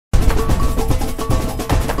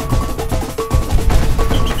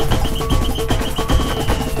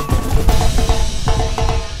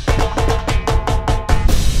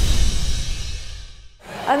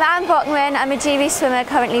Bochmann. I'm a GB swimmer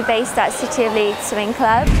currently based at City of Leeds Swimming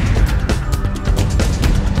Club.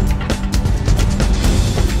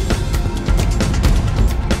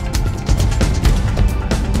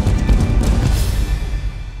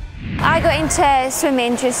 I got into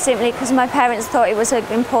swimming just simply because my parents thought it was an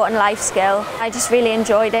important life skill. I just really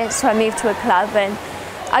enjoyed it, so I moved to a club, and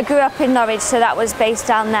I grew up in Norwich, so that was based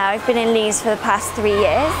down there. I've been in Leeds for the past 3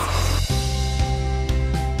 years.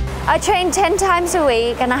 I train 10 times a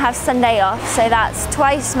week and I have Sunday off, so that's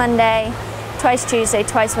twice Monday, twice Tuesday,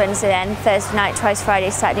 twice Wednesday, and Thursday night, twice Friday,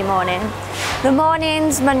 Saturday morning. The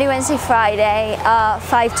mornings, Monday, Wednesday, Friday, are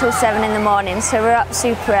 5 till 7 in the morning, so we're up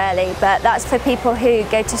super early, but that's for people who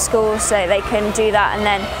go to school, so they can do that, and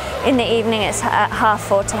then in the evening it's at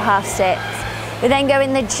 4:30 till 6:30. We then go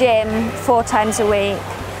in the gym 4 times a week,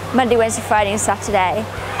 Monday, Wednesday, Friday and Saturday.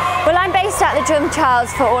 Well, I'm based at the Drum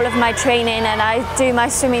Charles for all of my training, and I do my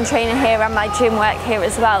swimming training here and my gym work here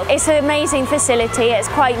as well. It's an amazing facility. It's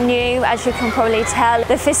quite new, as you can probably tell.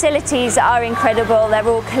 The facilities are incredible. They're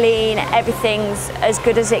all clean. Everything's as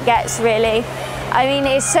good as it gets, really. I mean,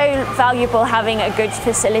 it's so valuable having a good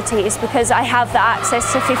facilities because I have the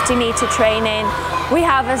access to 50-metre training. We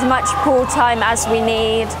have as much pool time as we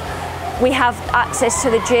need. We have access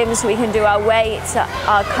to the gym so we can do our weights,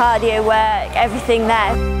 our cardio work, everything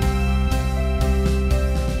there.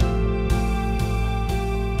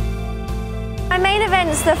 My main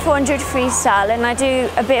event's the 400 freestyle, and I do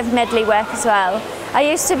a bit of medley work as well. I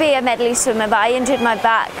used to be a medley swimmer, but I injured my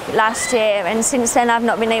back last year, and since then I've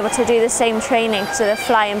not been able to do the same training because of the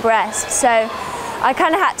flying breast. So I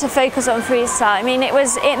kind of had to focus on freestyle. I mean,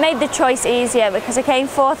 it made the choice easier because I came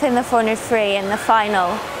 4th in the 400 free in the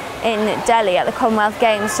final in Delhi at the Commonwealth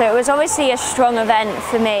Games, so it was obviously a strong event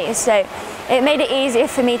for me, so it made it easier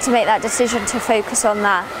for me to make that decision to focus on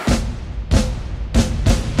that.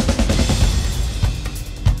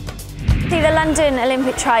 The London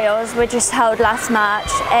Olympic trials were just held last March,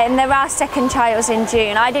 and there are second trials in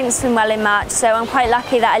June. I didn't swim well in March, so I'm quite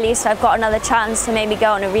lucky that at least I've got another chance to maybe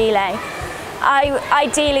go on a relay. I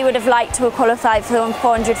ideally would have liked to have qualified for the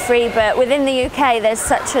 400 free, but within the UK there's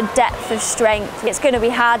such a depth of strength. It's going to be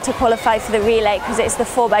hard to qualify for the relay because it's the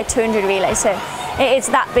 4x200 relay, so it is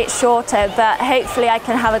that bit shorter, but hopefully I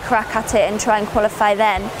can have a crack at it and try and qualify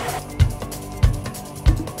then.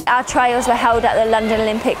 Our trials were held at the London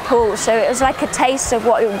Olympic pool, so it was like a taste of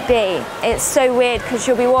what it would be. It's so weird because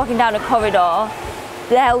you'll be walking down a corridor,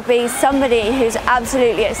 there'll be somebody who's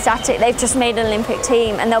absolutely ecstatic, they've just made an Olympic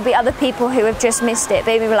team, and there'll be other people who have just missed it,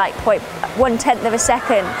 maybe like 1/10 of a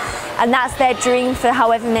second, and that's their dream for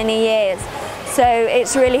however many years. So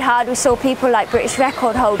it's really hard. We saw people like British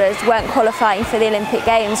record holders weren't qualifying for the Olympic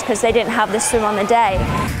Games because they didn't have the swim on the day.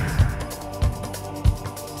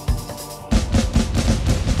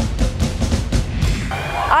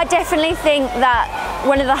 I definitely think that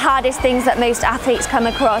one of the hardest things that most athletes come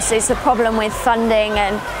across is the problem with funding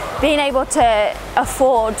and being able to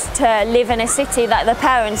afford to live in a city that their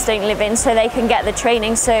parents don't live in, so they can get the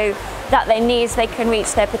training so that they need so they can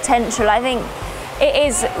reach their potential. I think it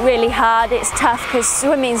is really hard, it's tough because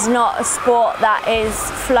swimming's not a sport that is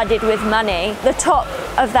flooded with money. The top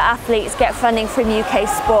of the athletes get funding from UK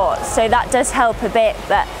Sport, so that does help a bit,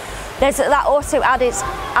 but that also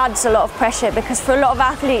adds a lot of pressure because for a lot of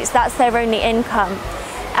athletes that's their only income,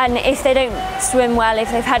 and if they don't swim well, if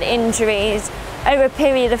they've had injuries, over a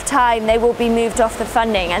period of time they will be moved off the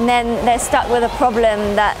funding, and then they're stuck with a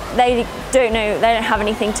problem that they don't have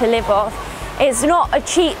anything to live off. It's not a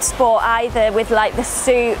cheap sport either, with like the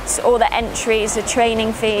suits, all the entries, the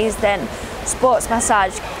training fees, then sports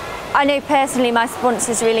massage. I know personally my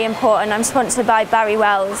sponsor is really important. I'm sponsored by Barry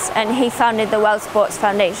Wells, and he founded the Wells Sports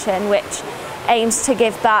Foundation, which aims to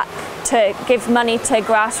give money to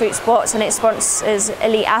grassroots sports, and it sponsors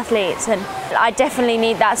elite athletes. And I definitely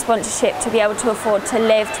need that sponsorship to be able to afford to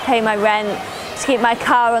live, to pay my rent, to keep my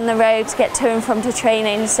car on the road, to get to and from to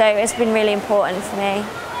training. So it's been really important for me.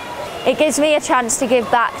 It gives me a chance to give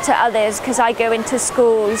back to others because I go into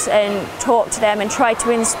schools and talk to them and try to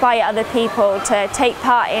inspire other people to take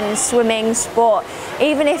part in swimming sport,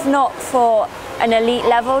 even if not for an elite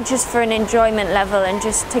level, just for an enjoyment level and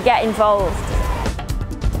just to get involved.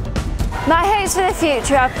 My hopes for the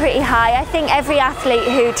future are pretty high. I think every athlete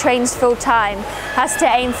who trains full time has to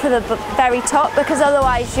aim for the very top, because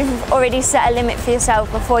otherwise you've already set a limit for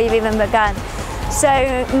yourself before you've even begun.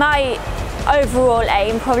 So my overall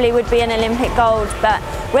aim probably would be an Olympic gold, but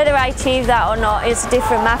whether I achieve that or not is a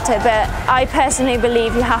different matter. But I personally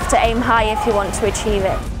believe you have to aim high if you want to achieve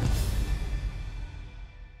it.